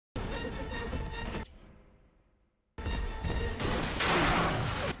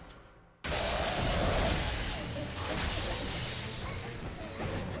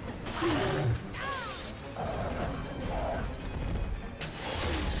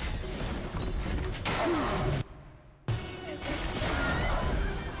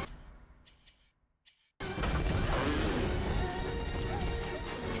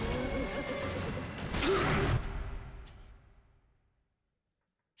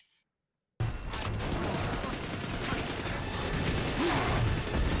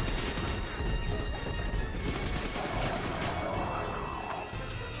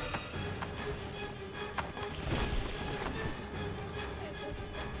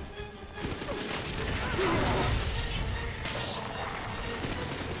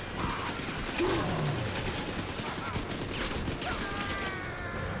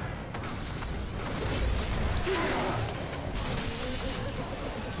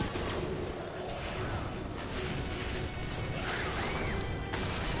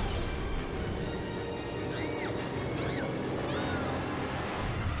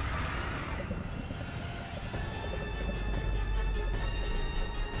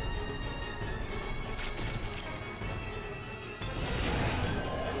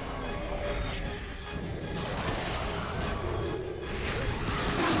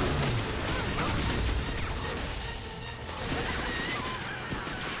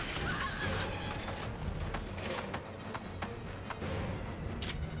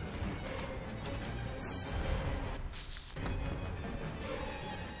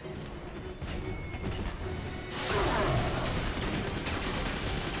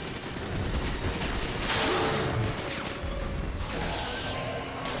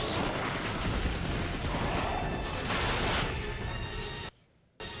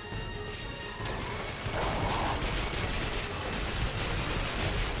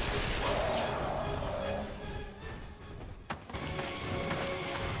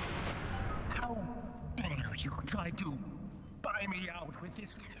tried to buy me out with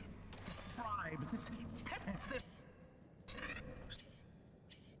this bribe, this penance, this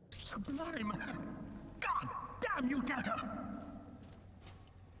sublime. God damn you, Delta!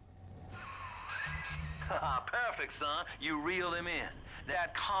 Perfect, son. You reeled him in.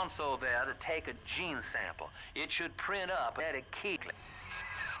 That console there to take a gene sample. It should print up at a key.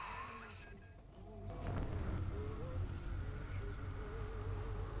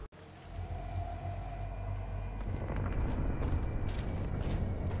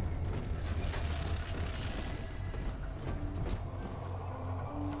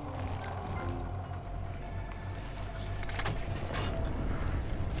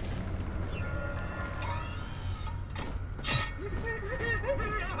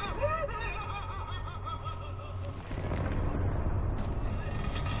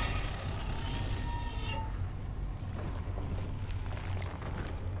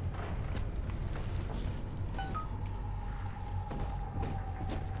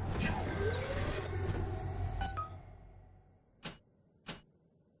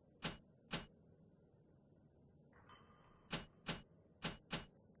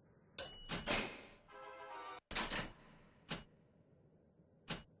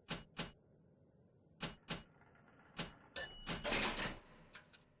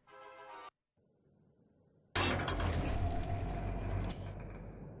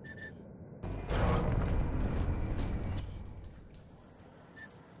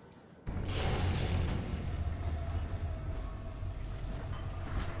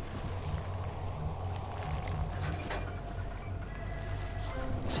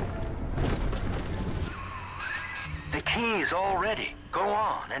 The key's all ready. Go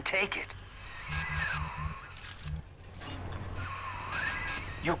on and take it.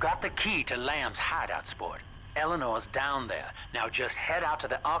 You got the key to Lamb's hideout, Sport. Eleanor's down there. Now just head out to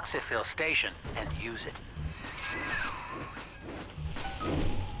the Oxyphil station and use it.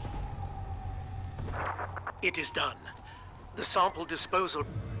 It is done. The sample disposal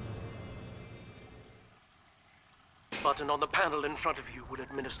button on the panel in front of you will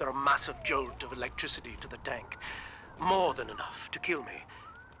administer a massive jolt of electricity to the tank. More than enough to kill me.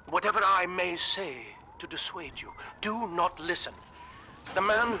 Whatever I may say to dissuade you, do not listen. The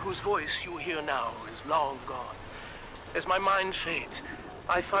man whose voice you hear now is long gone. As my mind fades,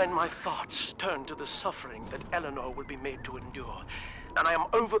 I find my thoughts turn to the suffering that Eleanor will be made to endure, and I am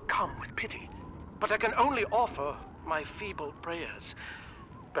overcome with pity. But I can only offer my feeble prayers.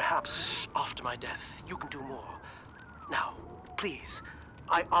 Perhaps after my death, you can do more. Now, please,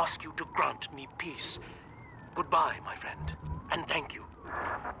 I ask you to grant me peace. Goodbye, my friend, and thank you.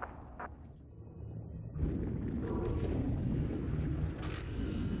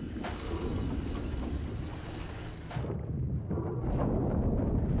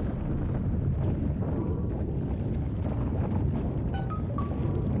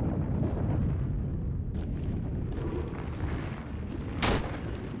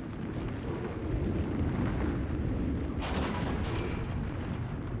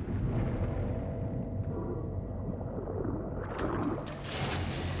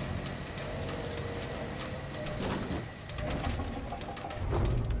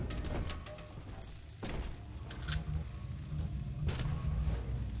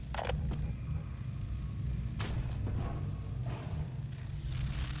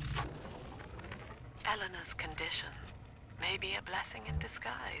 Eleanor's condition may be a blessing in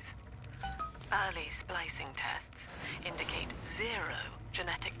disguise. Early splicing tests indicate 0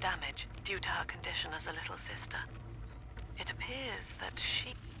 genetic damage due to her condition as a little sister. It appears that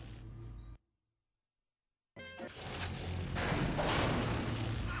she...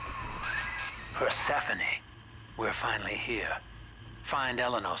 Persephone, we're finally here. Find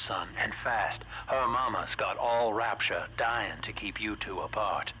Eleanor, son, and fast. Her mama's got all rapture, dying to keep you two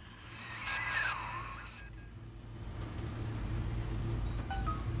apart.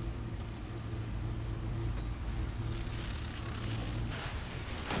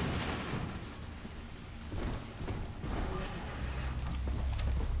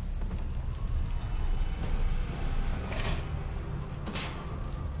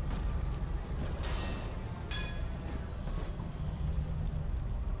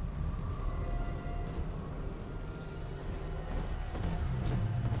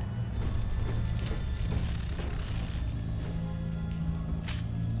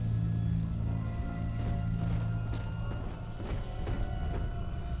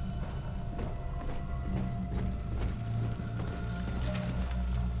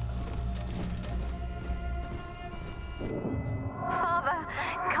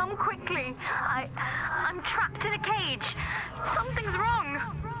 I'm trapped in a cage. Something's wrong.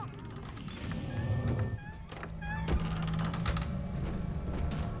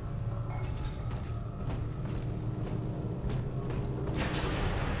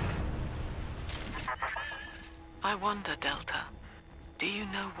 I wonder, Delta, do you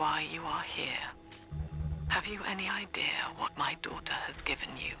know why you are here? Have you any idea what my daughter has given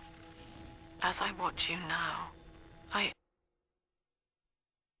you? As I watch you now, I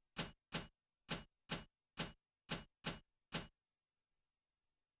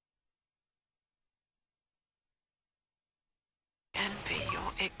envy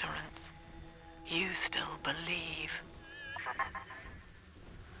your ignorance. You still believe.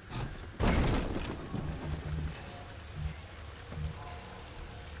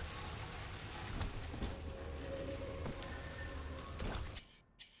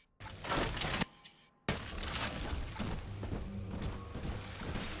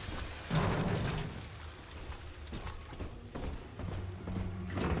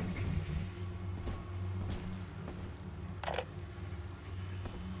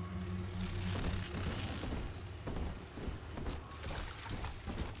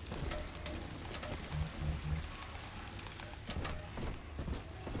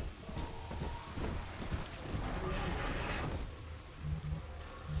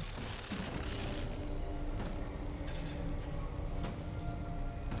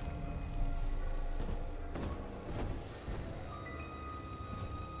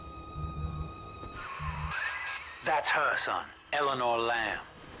 That's her, son, Eleanor Lamb.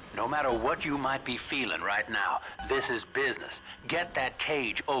 No matter what you might be feeling right now, this is business. Get that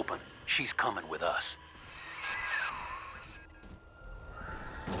cage open. She's coming with us.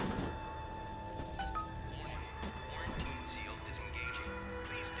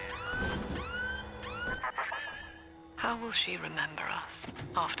 How will she remember us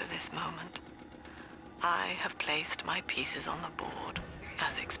after this moment? I have placed my pieces on the board,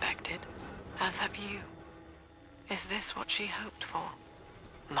 as expected, as have you. Is this what she hoped for?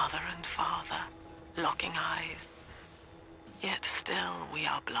 Mother and father, locking eyes. Yet still we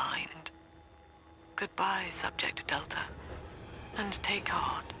are blind. Goodbye, Subject Delta. And take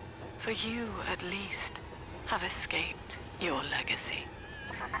heart, for you, at least, have escaped your legacy.